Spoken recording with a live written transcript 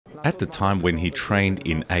At the time when he trained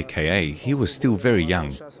in AKA, he was still very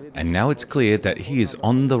young, and now it's clear that he is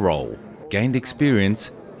on the roll. Gained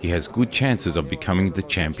experience, he has good chances of becoming the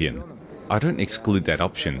champion. I don't exclude that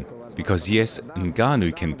option, because yes,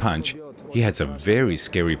 Ngannou can punch, he has a very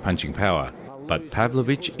scary punching power, but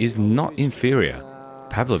Pavlovich is not inferior.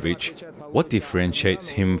 Pavlovich, what differentiates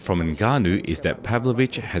him from Ngannou is that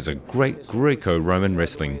Pavlovich has a great Greco-Roman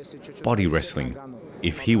wrestling, body wrestling.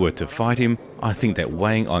 If he were to fight him, I think that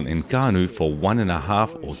weighing on Ngannou for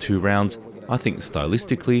 1.5 or 2 rounds, I think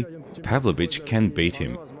stylistically, Pavlovich can beat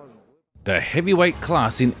him. The heavyweight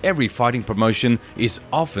class in every fighting promotion is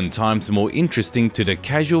oftentimes more interesting to the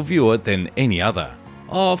casual viewer than any other.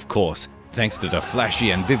 Of course, thanks to the flashy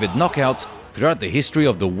and vivid knockouts, throughout the history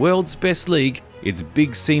of the world's best league, its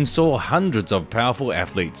big scene saw hundreds of powerful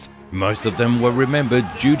athletes. Most of them were remembered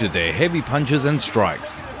due to their heavy punches and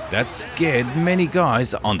strikes. That scared many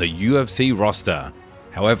guys on the UFC roster.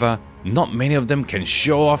 However, not many of them can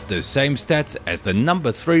show off the same stats as the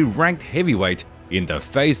number 3 ranked heavyweight in the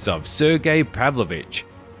face of Sergei Pavlovich.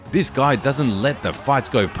 This guy doesn't let the fights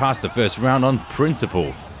go past the first round on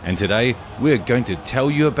principle, and today we're going to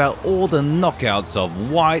tell you about all the knockouts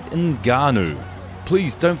of White Ngannou.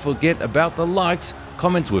 Please don't forget about the likes,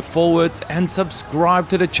 comments with forwards, and subscribe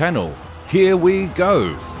to the channel. Here we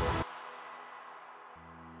go!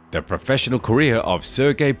 The professional career of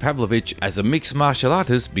Sergei Pavlovich as a mixed martial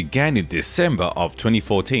artist began in December of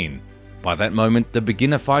 2014. By that moment, the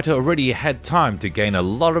beginner fighter already had time to gain a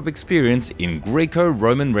lot of experience in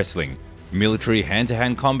Greco-Roman wrestling, military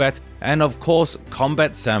hand-to-hand combat, and of course,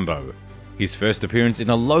 combat sambo. His first appearance in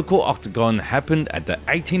a local octagon happened at the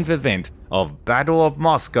 18th event of Battle of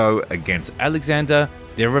Moscow against Alexander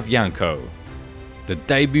Derevyanko. The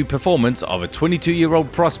debut performance of a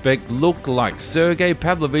 22-year-old prospect looked like Sergei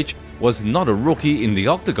Pavlovich was not a rookie in the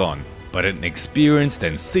octagon, but an experienced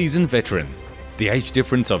and seasoned veteran. The age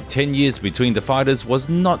difference of 10 years between the fighters was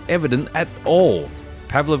not evident at all.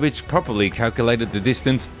 Pavlovich properly calculated the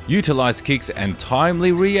distance, utilized kicks, and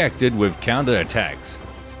timely reacted with counter-attacks.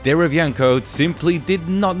 Derevyanko simply did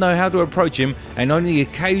not know how to approach him and only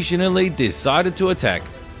occasionally decided to attack,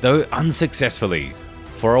 though unsuccessfully.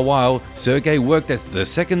 For a while, Sergei worked as the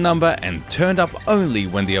second number and turned up only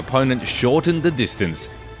when the opponent shortened the distance.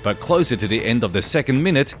 But closer to the end of the second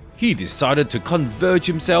minute, he decided to converge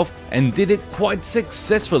himself and did it quite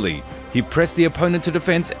successfully. He pressed the opponent to the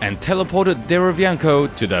fence and teleported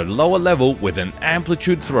Derevyanko to the lower level with an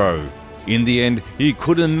amplitude throw. In the end, he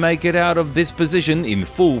couldn't make it out of this position in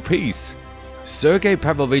full peace. Sergei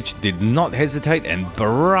Pavlovich did not hesitate and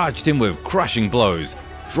barraged him with crushing blows,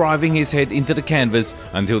 driving his head into the canvas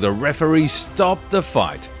until the referee stopped the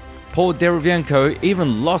fight. Poor Derevyanko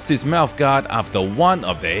even lost his mouth guard after one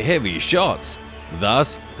of the heavy shots.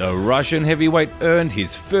 Thus, the Russian heavyweight earned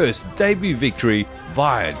his first debut victory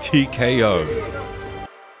via TKO.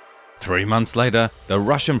 3 months later, the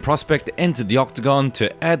Russian prospect entered the octagon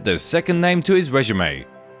to add the second name to his resume.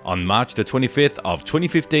 On March the 25th of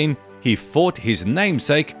 2015, he fought his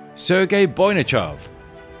namesake, Sergei Boinachov.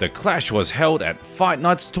 The clash was held at Fight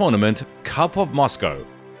Night's tournament, Cup of Moscow.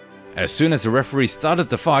 As soon as the referee started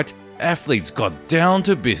the fight, athletes got down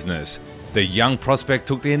to business. The young prospect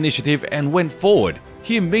took the initiative and went forward.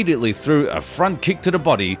 He immediately threw a front kick to the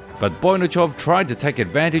body, but Boinachov tried to take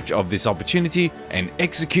advantage of this opportunity and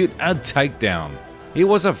execute a takedown. It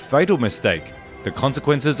was a fatal mistake, the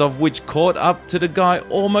consequences of which caught up to the guy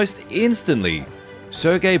almost instantly.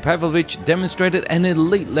 Sergei Pavlovich demonstrated an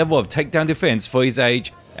elite level of takedown defense for his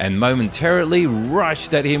age and momentarily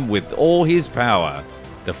rushed at him with all his power.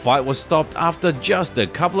 The fight was stopped after just a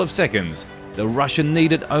couple of seconds. The Russian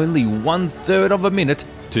needed only 1/3 of a minute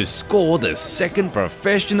to score the second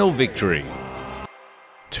professional victory.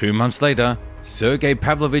 2 months later, Sergei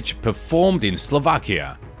Pavlovich performed in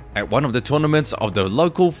Slovakia. At one of the tournaments of the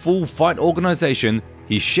local full fight organization,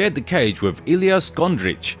 he shared the cage with Ilya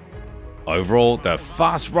Skondrich. Overall, the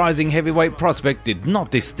fast-rising heavyweight prospect did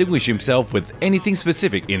not distinguish himself with anything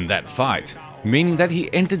specific in that fight, meaning that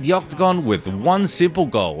he entered the octagon with one simple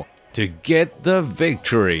goal: to get the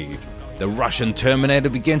victory. The Russian Terminator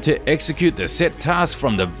began to execute the set task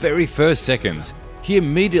from the very first seconds. He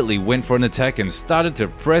immediately went for an attack and started to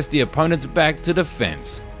press the opponent's back to the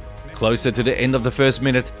fence. Closer to the end of the first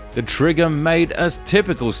minute, the trigger made a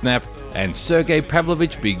typical snap, and Sergei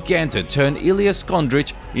Pavlovich began to turn Ilya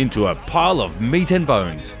Skondrich into a pile of meat and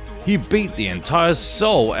bones. He beat the entire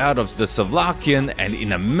soul out of the Slovakian and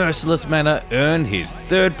in a merciless manner earned his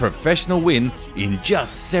third professional win in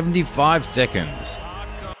just 75 seconds.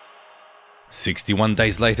 61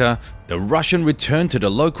 days later, the Russian returned to the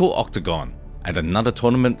local octagon. At another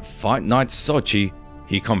tournament, Fight Night Sochi,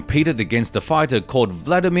 He competed against a fighter called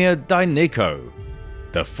Vladimir Dyneko.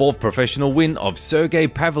 The fourth professional win of Sergei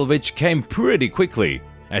Pavlovich came pretty quickly.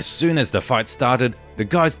 As soon as the fight started, the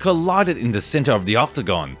guys collided in the center of the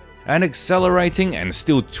octagon. An accelerating and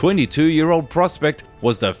still 22-year-old prospect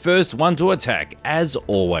was the first one to attack, as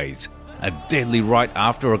always. A deadly right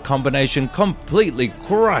after a combination completely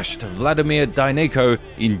crushed Vladimir Dyneko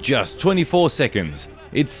in just 24 seconds.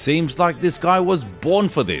 It seems like this guy was born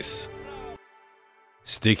for this.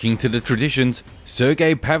 Sticking to the traditions,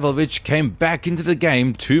 Sergei Pavlovich came back into the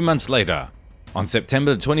game 2 months later. On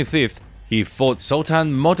September 25th, he fought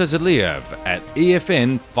Sultan Murtazaliev at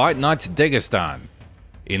EFN Fight Night Dagestan.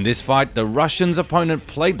 In this fight, the Russian's opponent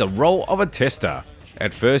played the role of a tester.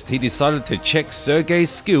 At first, he decided to check Sergei's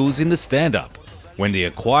skills in the stand-up. When the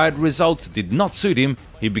acquired results did not suit him,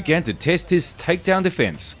 he began to test his takedown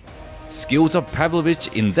defense. Skills of Pavlovich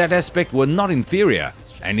in that aspect were not inferior,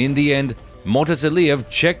 and in the end, Murtazaliev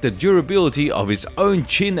checked the durability of his own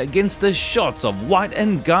chin against the shots of White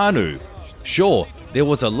and Ngannou. Sure, there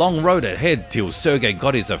was a long road ahead till Sergei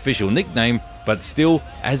got his official nickname, but still,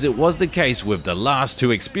 as it was the case with the last two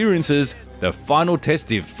experiences, the final test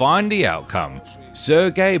defined the outcome.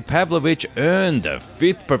 Sergei Pavlovich earned the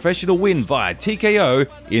fifth professional win via TKO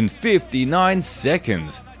in 59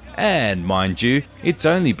 seconds. And mind you, it's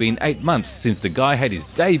only been 8 months since the guy had his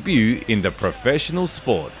debut in the professional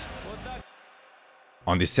sport.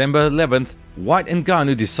 On December 11th, White and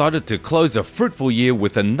Ngannou decided to close a fruitful year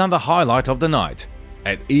with another highlight of the night.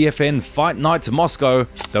 At EFN Fight Night Moscow,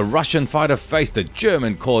 the Russian fighter faced a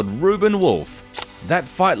German called Ruben Wolf. That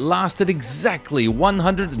fight lasted exactly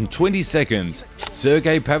 120 seconds.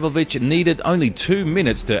 Sergei Pavlovich needed only 2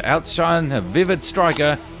 minutes to outshine a vivid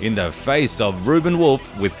striker in the face of Ruben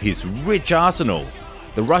Wolf with his rich arsenal.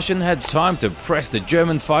 The Russian had time to press the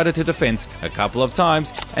German fighter to defense a couple of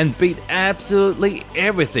times and beat absolutely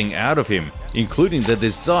everything out of him, including the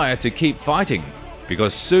desire to keep fighting,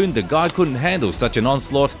 because soon the guy couldn't handle such an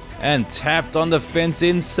onslaught and tapped on the fence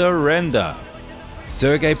in surrender.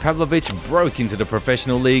 Sergei Pavlovich broke into the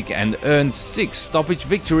professional league and earned 6 stoppage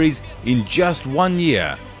victories in just 1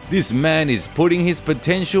 year. This man is putting his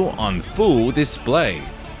potential on full display.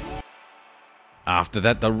 After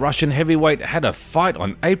that, the Russian heavyweight had a fight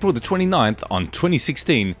on April the 29th on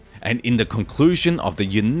 2016, and in the conclusion of the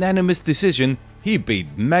unanimous decision, he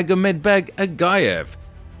beat Magomedbek Agayev.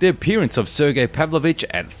 The appearance of Sergei Pavlovich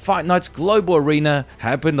at Fight Night's Global Arena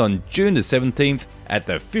happened on June the 17th at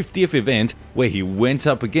the 50th event, where he went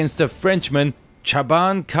up against the Frenchman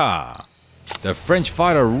Chaban Kar. The French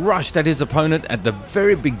fighter rushed at his opponent at the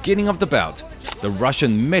very beginning of the bout. The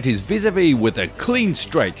Russian met his vis-a-vis with a clean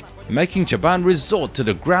strike, making Chaban resort to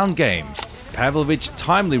the ground game. Pavlovich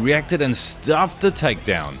timely reacted and stuffed the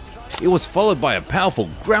takedown. It was followed by a powerful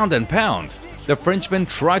ground and pound. The Frenchman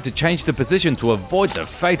tried to change the position to avoid the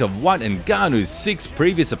fate of White and Ngannou's 6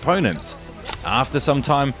 previous opponents. After some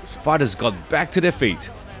time, fighters got back to their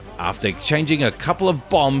feet. After exchanging a couple of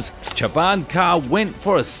bombs, Chaban Kar went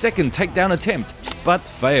for a second takedown attempt, but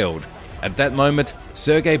failed. At that moment,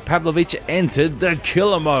 Sergei Pavlovich entered the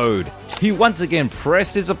killer mode. He once again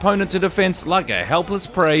pressed his opponent to defense like a helpless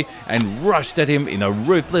prey and rushed at him in a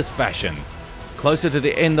ruthless fashion. Closer to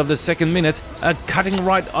the end of the second minute, a cutting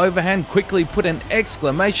right overhand quickly put an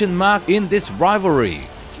exclamation mark in this rivalry.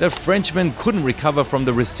 The Frenchman couldn't recover from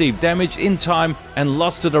the received damage in time and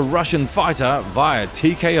lost to the Russian fighter via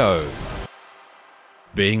TKO.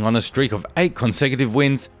 Being on a streak of 8 consecutive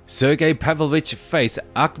wins, Sergei Pavlovich faced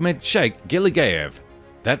Akhmet Sheikh Giligayev.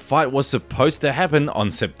 That fight was supposed to happen on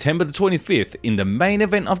September the 25th in the main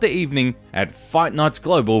event of the evening at Fight Nights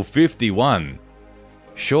Global 51.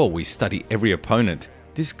 Sure, we study every opponent.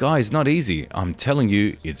 This guy is not easy. I'm telling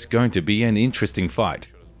you, it's going to be an interesting fight.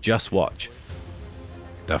 Just watch.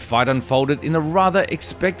 The fight unfolded in a rather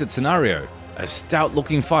expected scenario. A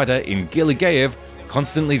stout-looking fighter in Giligayev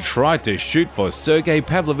constantly tried to shoot for Sergei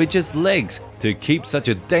Pavlovich's legs to keep such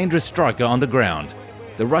a dangerous striker on the ground.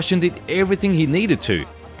 The Russian did everything he needed to,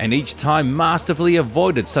 and each time masterfully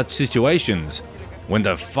avoided such situations. When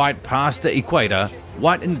the fight passed the equator,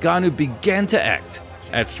 White and Ngannou began to act.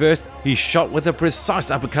 At first, he shot with a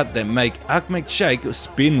precise uppercut that made Akhmet Sheikh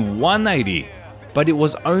spin 180. But it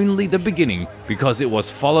was only the beginning, because it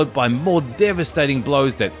was followed by more devastating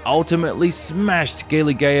blows that ultimately smashed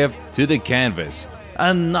Giligayev to the canvas.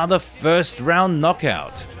 Another first-round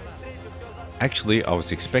knockout. Actually, I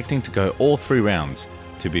was expecting to go all 3 rounds.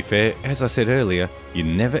 To be fair, as I said earlier, you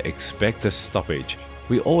never expect a stoppage.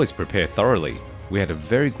 We always prepare thoroughly. We had a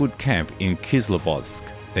very good camp in Kislovodsk,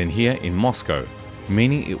 then here in Moscow,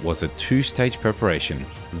 meaning it was a 2-stage preparation.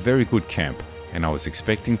 Very good camp. and I was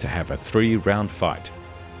expecting to have a 3-round fight.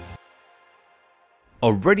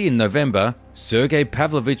 Already in November, Sergei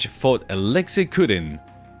Pavlovich fought Alexei Kudin.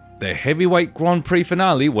 The heavyweight Grand Prix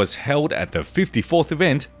finale was held at the 54th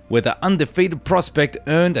event, where the undefeated prospect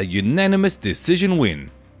earned a unanimous decision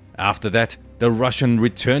win. After that, the Russian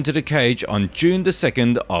returned to the cage on June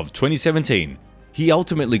 2nd of 2017. He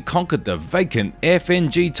ultimately conquered the vacant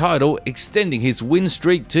FNG title, extending his win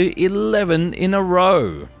streak to 11 in a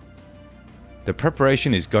row. The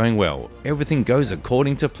preparation is going well. Everything goes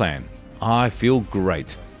according to plan. I feel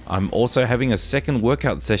great. I'm also having a second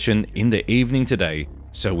workout session in the evening today,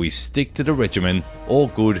 so we stick to the regimen. All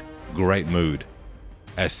good, great mood.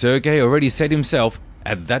 As Sergei already said himself,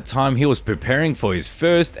 at that time he was preparing for his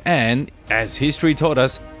first and, as history taught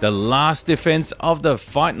us, the last defense of the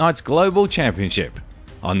Fight Nights Global Championship.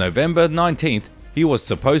 On November 19th, he was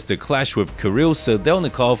supposed to clash with Kirill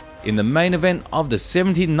Serdelnikov in the main event of the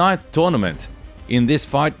 79th tournament. In this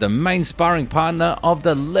fight, the main sparring partner of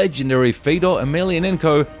the legendary Fedor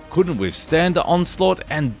Emelianenko couldn't withstand the onslaught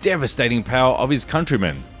and devastating power of his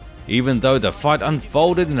countryman. Even though the fight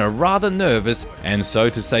unfolded in a rather nervous and, so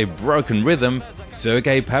to say, broken rhythm,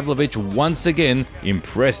 Sergei Pavlovich once again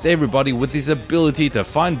impressed everybody with his ability to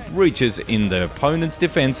find breaches in the opponent's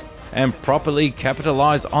defense and properly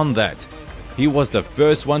capitalize on that. He was the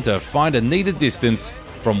first one to find a needed distance,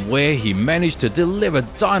 from where he managed to deliver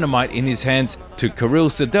dynamite in his hands to Kirill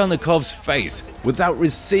Serdelnikov's face without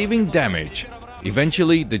receiving damage.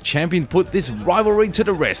 Eventually, the champion put this rivalry to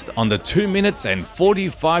the rest on the 2 minutes and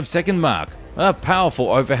 45-second mark. A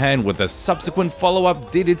powerful overhand with a subsequent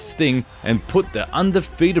follow-up did its thing and put the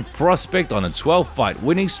undefeated prospect on a 12-fight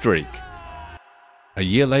winning streak. A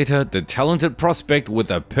year later, the talented prospect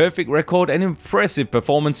with a perfect record and impressive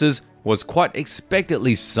performances was quite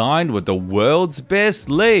expectedly signed with the world's best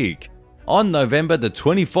league. On November the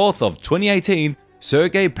 24th of 2018,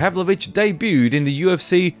 Sergei Pavlovich debuted in the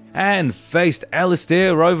UFC and faced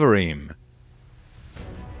Alistair Overeem.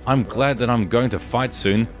 I'm glad that I'm going to fight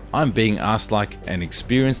soon. I'm being asked like an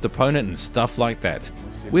experienced opponent and stuff like that.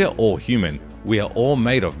 We are all human. We are all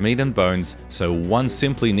made of meat and bones, so one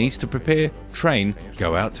simply needs to prepare, train,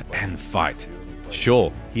 go out and fight.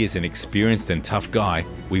 Sure, he is an experienced and tough guy.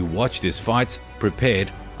 We watched his fights,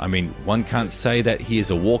 prepared. I mean, one can't say that he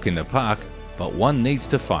is a walk in the park, but one needs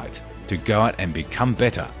to fight. To go out and become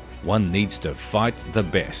better, one needs to fight the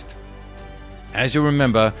best. As you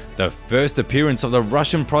remember, the first appearance of the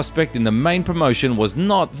Russian prospect in the main promotion was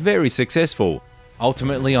not very successful.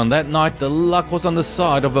 Ultimately, on that night, the luck was on the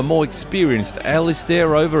side of a more experienced Alistair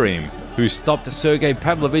Overeem, who stopped Sergei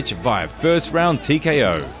Pavlovich via first-round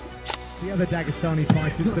TKO. The other Dagestani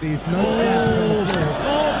fighters, but he's no snaps.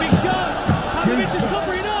 Oh, big shots! Pavlovich is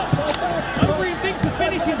covering up! Overeem thinks the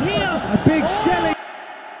finish is here! A big shelling!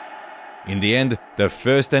 In the end, the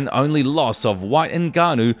first and only loss of White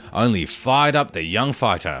Ngannou only fired up the young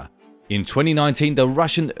fighter. In 2019, the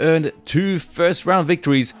Russian earned 2 first-round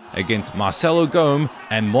victories against Marcelo Gome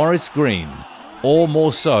and Maurice Green, all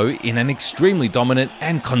more so in an extremely dominant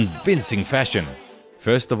and convincing fashion.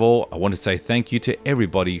 First of all, I want to say thank you to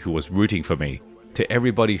everybody who was rooting for me, to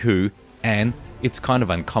everybody who, and it's kind of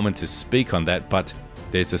uncommon to speak on that, but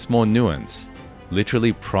there's a small nuance.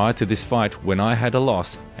 Literally prior to this fight, when I had a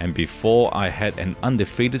loss and before I had an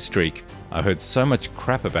undefeated streak, I heard so much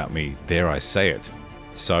crap about me, dare I say it.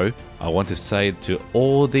 So, I want to say to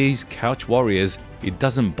all these couch warriors, it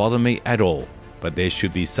doesn't bother me at all, but there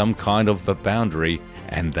should be some kind of a boundary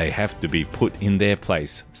and they have to be put in their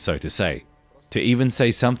place, so to say. To even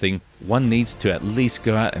say something, one needs to at least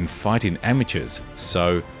go out and fight in amateurs,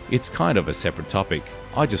 so it's kind of a separate topic.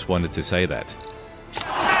 I just wanted to say that.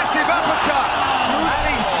 Massive uppercut! And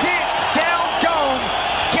he sits down Gome,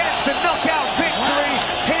 gets the knockout victory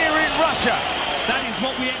here in Russia. That is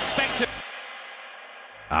what we expected.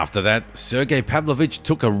 After that, Sergei Pavlovich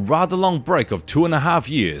took a rather long break of 2.5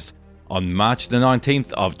 years. On March the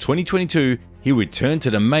 19th of 2022, he returned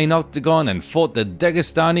to the main octagon and fought the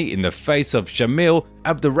Dagestani in the face of Shamil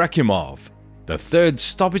Abdurakhimov. The third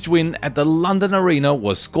stoppage win at the London Arena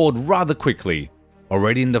was scored rather quickly.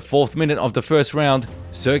 Already in the 4th minute of the first round,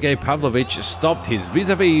 Sergei Pavlovich stopped his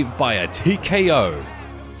vis-a-vis by a TKO.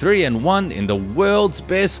 3-1 in the world's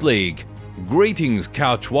best league. Greetings,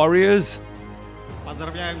 couch warriors!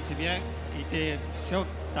 Поздравляем тебя, и ты все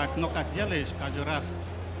так много делаешь каждый раз.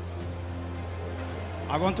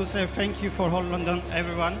 I want to say thank you for whole London,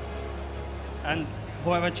 everyone, and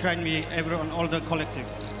whoever trained me, everyone, all the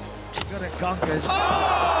collectives. Good at Conquers.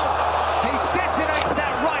 Oh! He detonates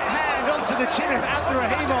that right hand onto the chin of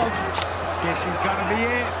Abdurakhimov. Guess he's gonna be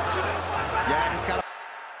it. Yeah, he's got.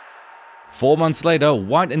 4 months later,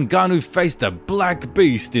 White and Ngannou faced the Black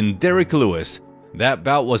Beast in Derek Lewis. That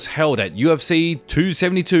bout was held at UFC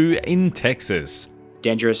 272 in Texas.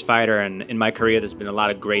 Dangerous fighter, and in my career there's been a lot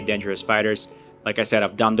of great dangerous fighters. Like I said,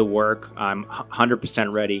 I've done the work, I'm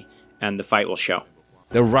 100% ready, and the fight will show.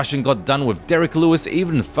 The Russian got done with Derek Lewis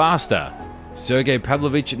even faster. Sergei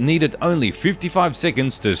Pavlovich needed only 55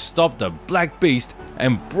 seconds to stop the Black Beast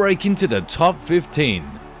and break into the top 15.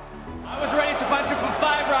 I was ready to punch him for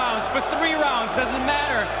 5 rounds, for 3 rounds, doesn't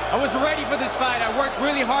matter. I was ready for this fight. I worked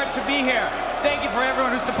really hard to be here. Thank you for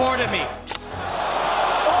everyone who supported me.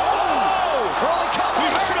 Early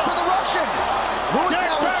counter for the Russian. Lewis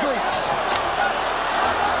now retreats.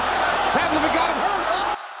 Pavlovich got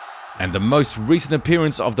him. And the most recent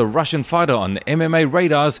appearance of the Russian fighter on MMA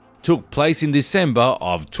radars took place in December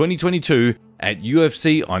of 2022 at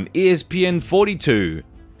UFC on ESPN 42.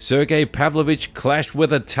 Sergei Pavlovich clashed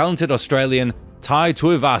with a talented Australian, Tai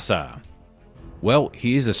Tuivasa. Well,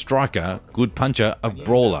 he is a striker, good puncher, a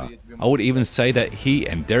brawler. I would even say that he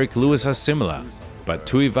and Derek Lewis are similar, but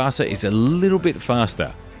Tuivasa is a little bit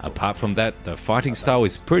faster. Apart from that, the fighting style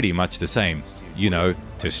is pretty much the same. You know,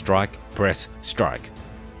 to strike, press, strike.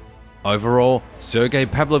 Overall, Sergei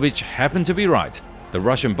Pavlovich happened to be right. The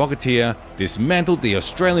Russian boxer dismantled the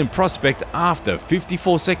Australian prospect after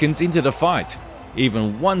 54 seconds into the fight,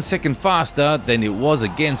 even 1 second faster than it was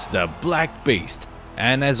against the Black Beast,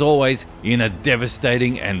 and as always, in a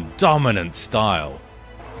devastating and dominant style.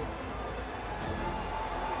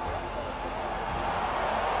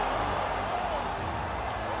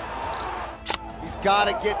 He's got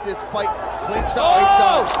to get this fight clinched. Oh, he's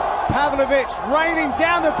done. Pavlovich raining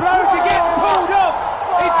down the blows to get pulled off.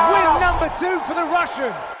 It's win number 2 for the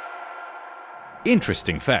Russian.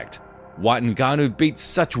 Interesting fact, White and Ngannou beat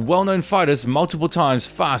such well-known fighters multiple times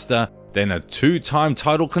faster than a 2-time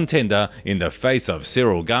title contender in the face of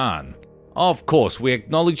Cyril Gane. Of course, we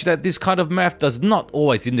acknowledge that this kind of math does not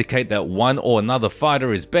always indicate that one or another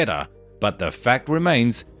fighter is better, but the fact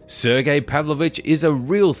remains, Sergei Pavlovich is a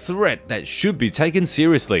real threat that should be taken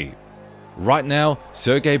seriously. Right now,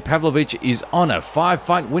 Sergei Pavlovich is on a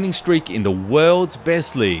 5-fight winning streak in the world's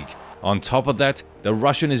best league. On top of that, the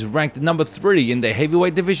Russian is ranked number 3 in the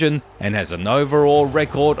heavyweight division and has an overall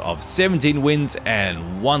record of 17 wins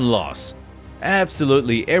and 1 loss.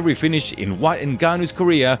 Absolutely every finish in White and Ngannou's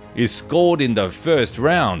career is scored in the first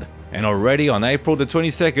round, and already on April the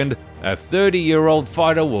 22nd, a 30-year-old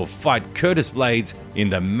fighter will fight Curtis Blades in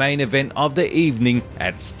the main event of the evening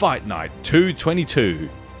at Fight Night 222.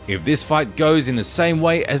 If this fight goes in the same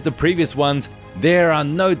way as the previous ones, there are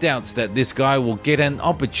no doubts that this guy will get an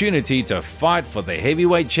opportunity to fight for the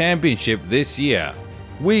heavyweight championship this year.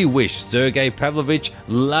 We wish Sergei Pavlovich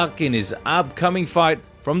luck in his upcoming fight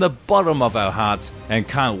from the bottom of our hearts and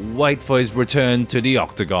can't wait for his return to the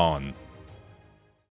octagon.